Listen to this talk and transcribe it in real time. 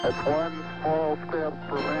That's one small step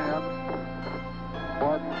for man,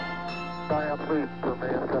 one giant leap for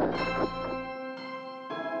mankind.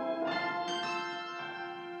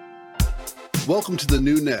 Welcome to The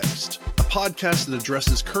New Next, a podcast that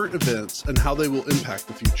addresses current events and how they will impact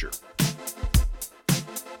the future.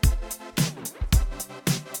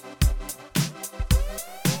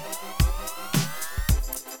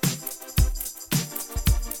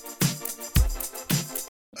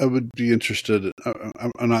 I would be interested,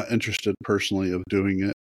 I'm not interested personally of doing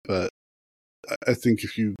it, but I think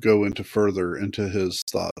if you go further into his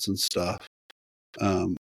thoughts and stuff,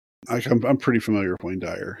 I'm pretty familiar with Wayne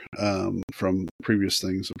Dyer from previous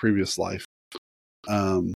things, a previous life.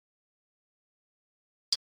 And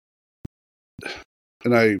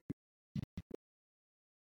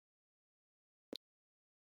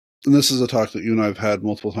this is a talk that you and I have had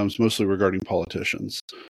multiple times, mostly regarding politicians.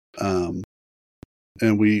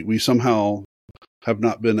 And we somehow have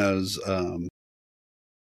not been as I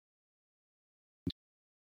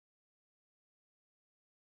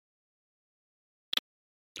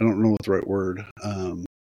don't know what the right word.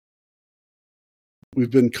 We've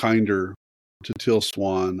been kinder to Teal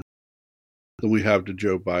Swan than we have to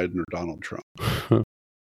Joe Biden or Donald Trump.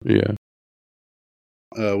 Yeah.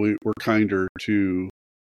 We're kinder to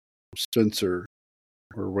Spencer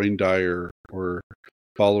or Wayne Dyer or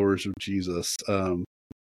followers of Jesus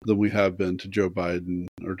than we have been to Joe Biden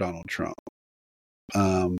or Donald Trump.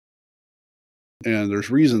 And there's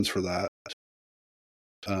reasons for that.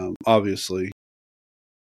 Obviously,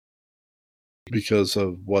 because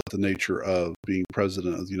of what the nature of being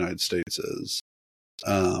president of the United States is.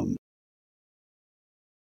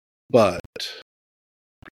 But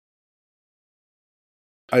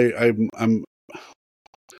I'm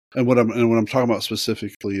and what I'm talking about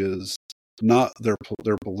specifically is not their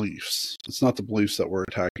beliefs. It's not the beliefs that we're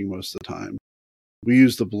attacking most of the time. We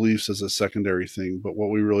use the beliefs as a secondary thing, but what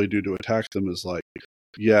we really do to attack them is like,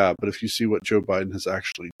 yeah, but if you see what Joe Biden has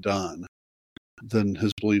actually done, then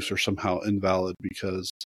his beliefs are somehow invalid because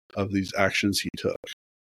of these actions he took.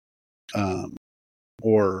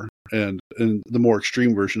 And the more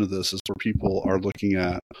extreme version of this is where people are looking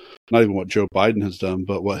at not even what Joe Biden has done,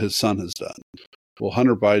 but what his son has done. Well,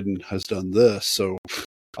 Hunter Biden has done this, so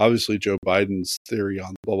obviously Joe Biden's theory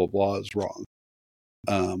on blah, blah, blah is wrong.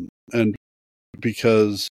 And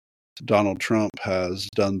because Donald Trump has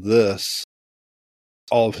done this,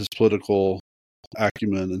 all of his political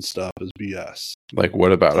acumen and stuff is BS. Like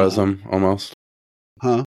whataboutism almost?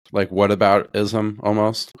 Huh? Like whataboutism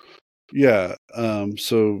almost? Yeah.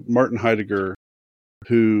 So Martin Heidegger,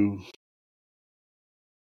 who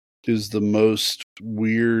is the most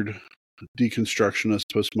weird deconstructionist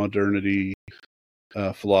postmodernity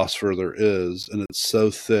philosopher there is, and it's so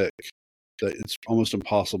thick that it's almost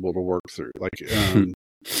impossible to work through. Like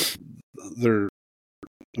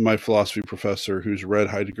my philosophy professor who's read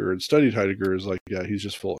Heidegger and studied Heidegger is like, yeah, he's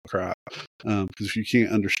just full of crap. Because if you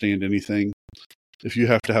can't understand anything, if you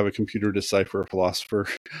have to have a computer decipher a philosopher,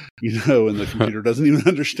 and the computer doesn't even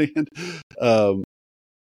understand.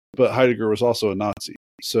 But Heidegger was also a Nazi.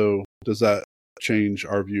 So does that change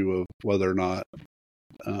our view of whether or not,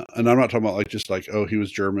 and I'm not talking about oh, he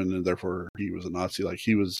was German and therefore he was a Nazi. Like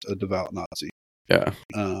he was a devout Nazi. Yeah.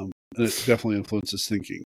 And it definitely influences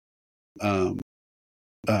thinking.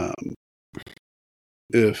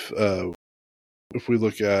 If we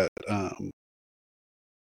look at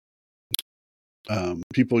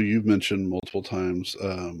people you've mentioned multiple times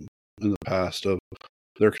in the past of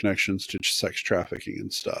their connections to sex trafficking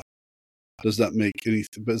and stuff, does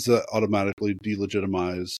that automatically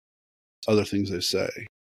delegitimize other things they say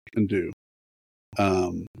and do?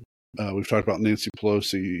 We've talked about Nancy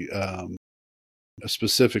Pelosi,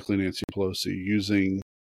 specifically Nancy Pelosi, using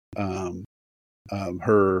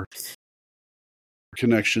her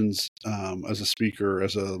connections as a speaker,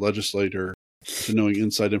 as a legislator, to knowing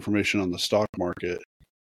inside information on the stock market.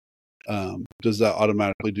 Does that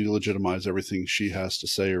automatically delegitimize everything she has to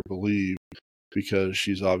say or believe because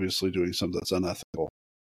she's obviously doing something that's unethical?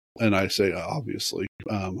 And I say obviously,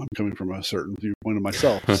 I'm coming from a certain viewpoint of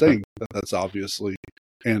myself, saying that that's obviously,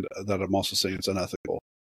 and that I'm also saying it's unethical.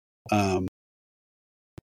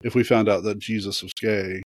 If we found out that Jesus was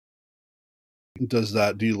gay, does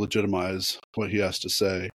that delegitimize what he has to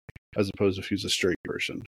say, as opposed to if he's a straight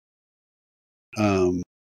person?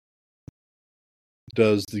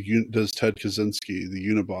 Does Ted Kaczynski, the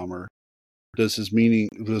Unabomber, does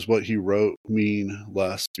what he wrote mean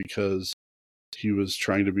less because he was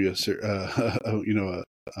trying to be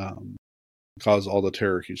cause all the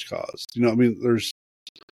terror he's caused?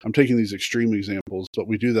 I'm taking these extreme examples, but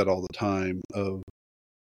we do that all the time of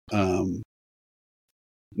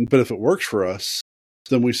But if it works for us,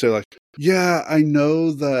 then we say like, yeah, I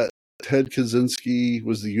know that Ted Kaczynski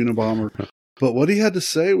was the Unabomber, but what he had to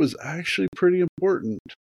say was actually pretty important.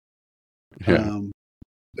 Yeah.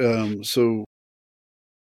 So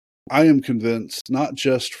I am convinced, not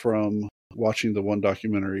just from watching the one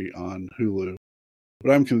documentary on Hulu,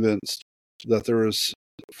 but I'm convinced that there is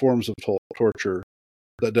forms of torture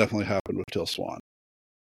that definitely happened with Teal Swan.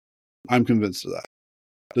 I'm convinced of that.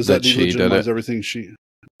 Does that delegitimize everything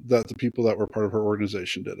that the people that were part of her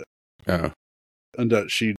organization did it? Yeah. And that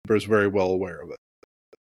she was very well aware of it.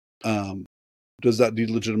 Does that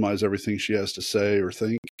delegitimize everything she has to say or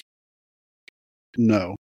think?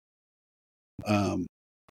 No.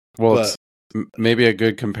 Well, maybe a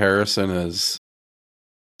good comparison is,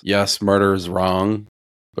 yes, murder is wrong,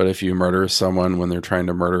 but if you murder someone when they're trying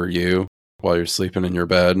to murder you while you're sleeping in your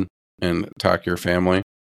bed and attack your family,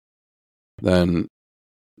 then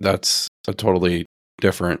that's a totally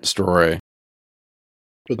different story.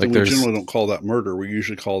 But then we generally don't call that murder. We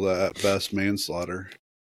usually call that at best manslaughter.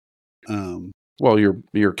 Well,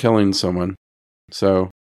 you're killing someone, so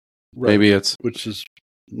right, maybe it's which is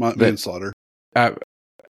manslaughter.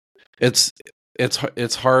 It's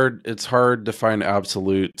hard to find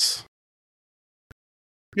absolutes.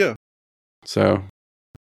 Yeah. So,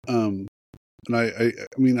 and I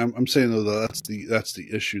mean, I'm saying though that that's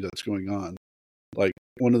the issue that's going on. Like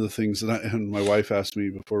one of the things and my wife asked me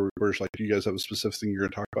before we were like, "Do you guys have a specific thing you're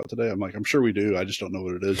going to talk about today?" I'm like, "I'm sure we do. I just don't know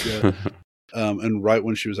what it is yet." And right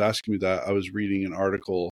when she was asking me that, I was reading an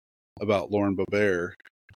article about Lauren Boebert.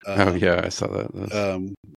 Oh yeah, I saw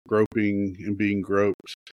that. Groping and being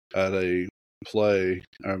groped at a play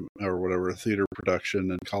or whatever, a theater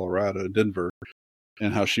production in Colorado, Denver,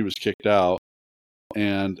 and how she was kicked out.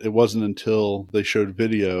 And it wasn't until they showed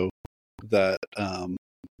video that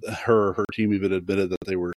her team even admitted that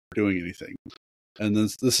they were doing anything. And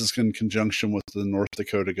this is in conjunction with the North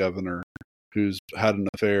Dakota governor who's had an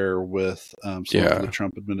affair with some of the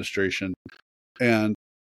Trump administration. And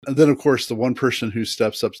then, of course, the one person who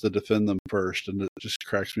steps up to defend them first, and it just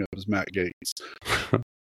cracks me up, is Matt Gaetz.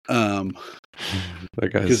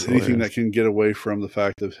 Because anything that can get away from the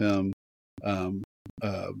fact of him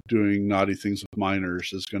doing naughty things with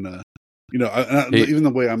minors is going to, even the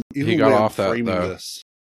way I'm framing this.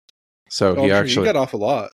 So he got off a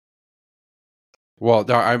lot. Well,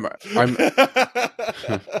 no, I'm ha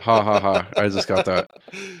ha ha. I just got that.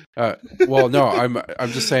 Well, no, I'm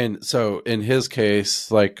just saying. So in his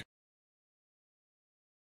case, like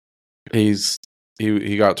he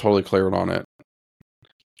got totally cleared on it.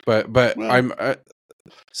 But well,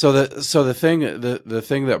 so the thing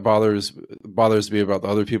that bothers me about the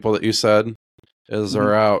other people that you said is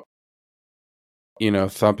they're out,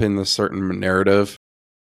 thumping this certain narrative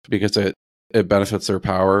because it benefits their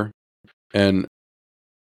power. And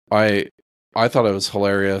I thought it was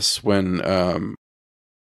hilarious when I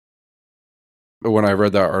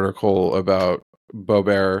read that article about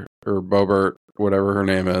Boebert, whatever her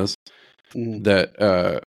name is,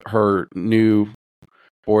 that her new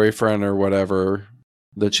boyfriend or whatever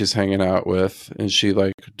that she's hanging out with, and she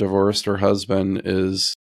like divorced her husband,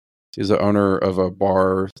 he's the owner of a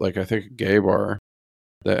bar, like I think a gay bar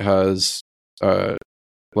that has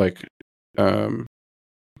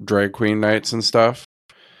drag queen nights and stuff.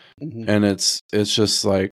 And it's just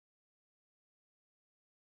like,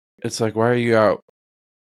 it's like, why are you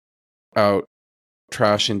out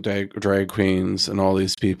trashing drag queens and all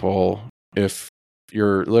these people if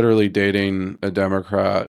you're literally dating a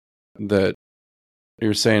Democrat that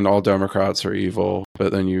you're saying all Democrats are evil,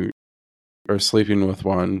 but then you are sleeping with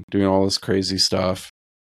one, doing all this crazy stuff.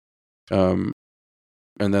 And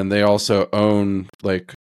then they also own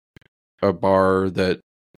like a bar that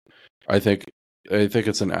I think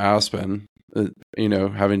it's in Aspen.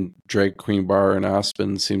 Having drag queen bar in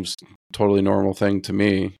Aspen seems totally normal thing to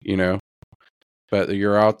me, but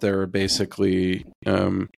you're out there basically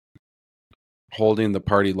holding the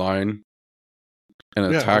party line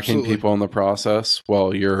and attacking people in the process.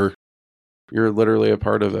 Well, you're literally a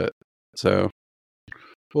part of it. So,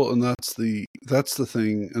 well, and that's the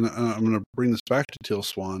thing, and I'm going to bring this back to Teal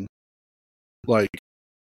Swan. Like,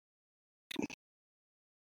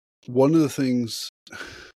 one of the things,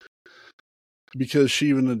 because she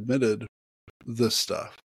even admitted this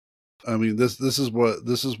stuff. I mean, this is what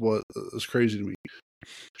is crazy to me.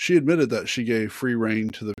 She admitted that she gave free rein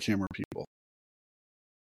to the camera people.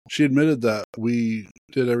 She admitted that we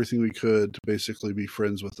did everything we could to basically be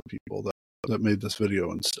friends with the people that made this video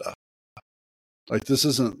and stuff. Like, this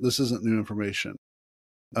isn't new information.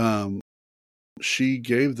 She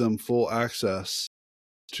gave them full access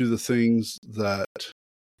to the things that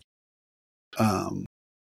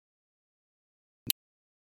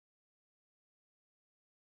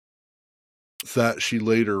that she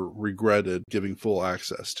later regretted giving full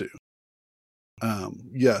access to.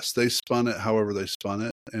 Yes, they spun it however they spun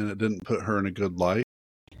it, and it didn't put her in a good light.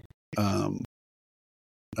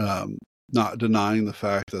 Not denying the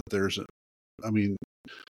fact that there's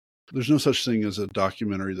no such thing as a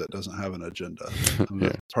documentary that doesn't have an agenda. I mean,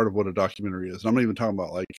 that's part of what a documentary is. And I'm not even talking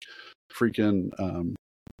about like freaking,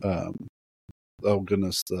 oh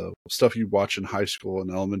goodness, the stuff you watch in high school and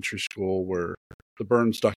elementary school where the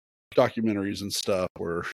Burns documentaries and stuff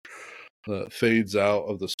where fades out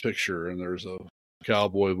of this picture and there's a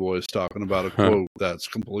cowboy voice talking about a quote that's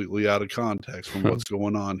completely out of context from what's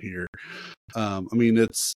going on here. I mean,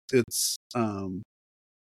 it's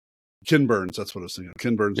Ken Burns, that's what I was thinking.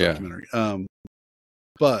 Ken Burns documentary.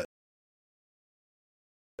 But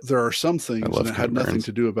there are some things, and it had nothing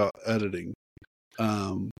to do about editing.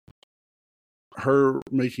 Her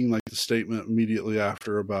making like the statement immediately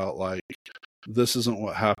after about like, this isn't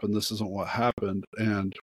what happened,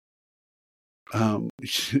 and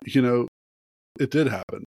you know, it did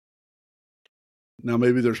happen. Now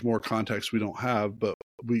maybe there's more context we don't have, but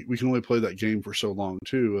we can only play that game for so long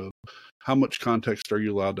too, of how much context are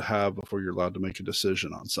you allowed to have before you're allowed to make a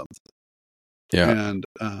decision on something. And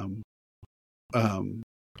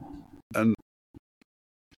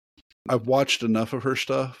I've watched enough of her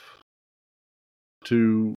stuff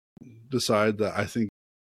to decide that I think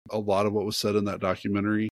a lot of what was said in that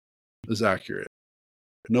documentary is accurate.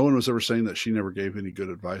 No one was ever saying that she never gave any good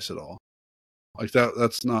advice at all. Like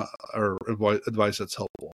that's not our advice that's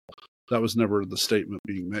helpful. That was never the statement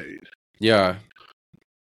being made. Yeah.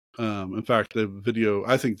 In fact, the video,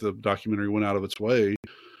 I think the documentary went out of its way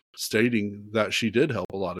stating that she did help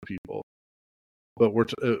a lot of people. But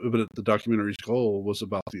but the documentary's goal was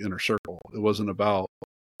about the inner circle. It wasn't about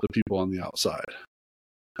the people on the outside.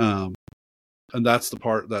 And that's the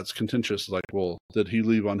part that's contentious. Like, well, did he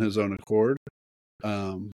leave on his own accord?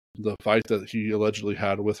 The fight that he allegedly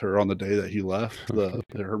had with her on the day that he left,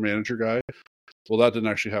 her manager guy. Well, that didn't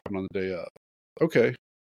actually happen on the day of. Okay.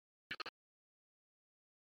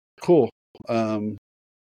 Cool.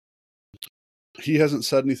 He hasn't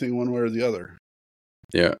said anything one way or the other.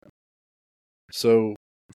 Yeah. So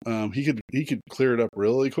he could clear it up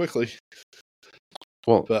really quickly.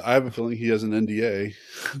 Well, but I have a feeling he has an NDA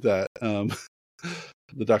that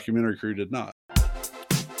the documentary crew did not.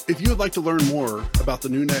 If you would like to learn more about the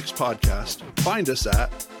New Next podcast, find us at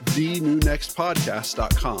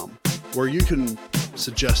thenewnextpodcast.com, where you can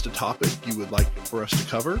suggest a topic you would like for us to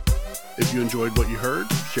cover. If you enjoyed what you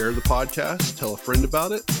heard, share the podcast, tell a friend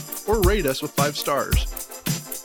about it, or rate us with 5 stars.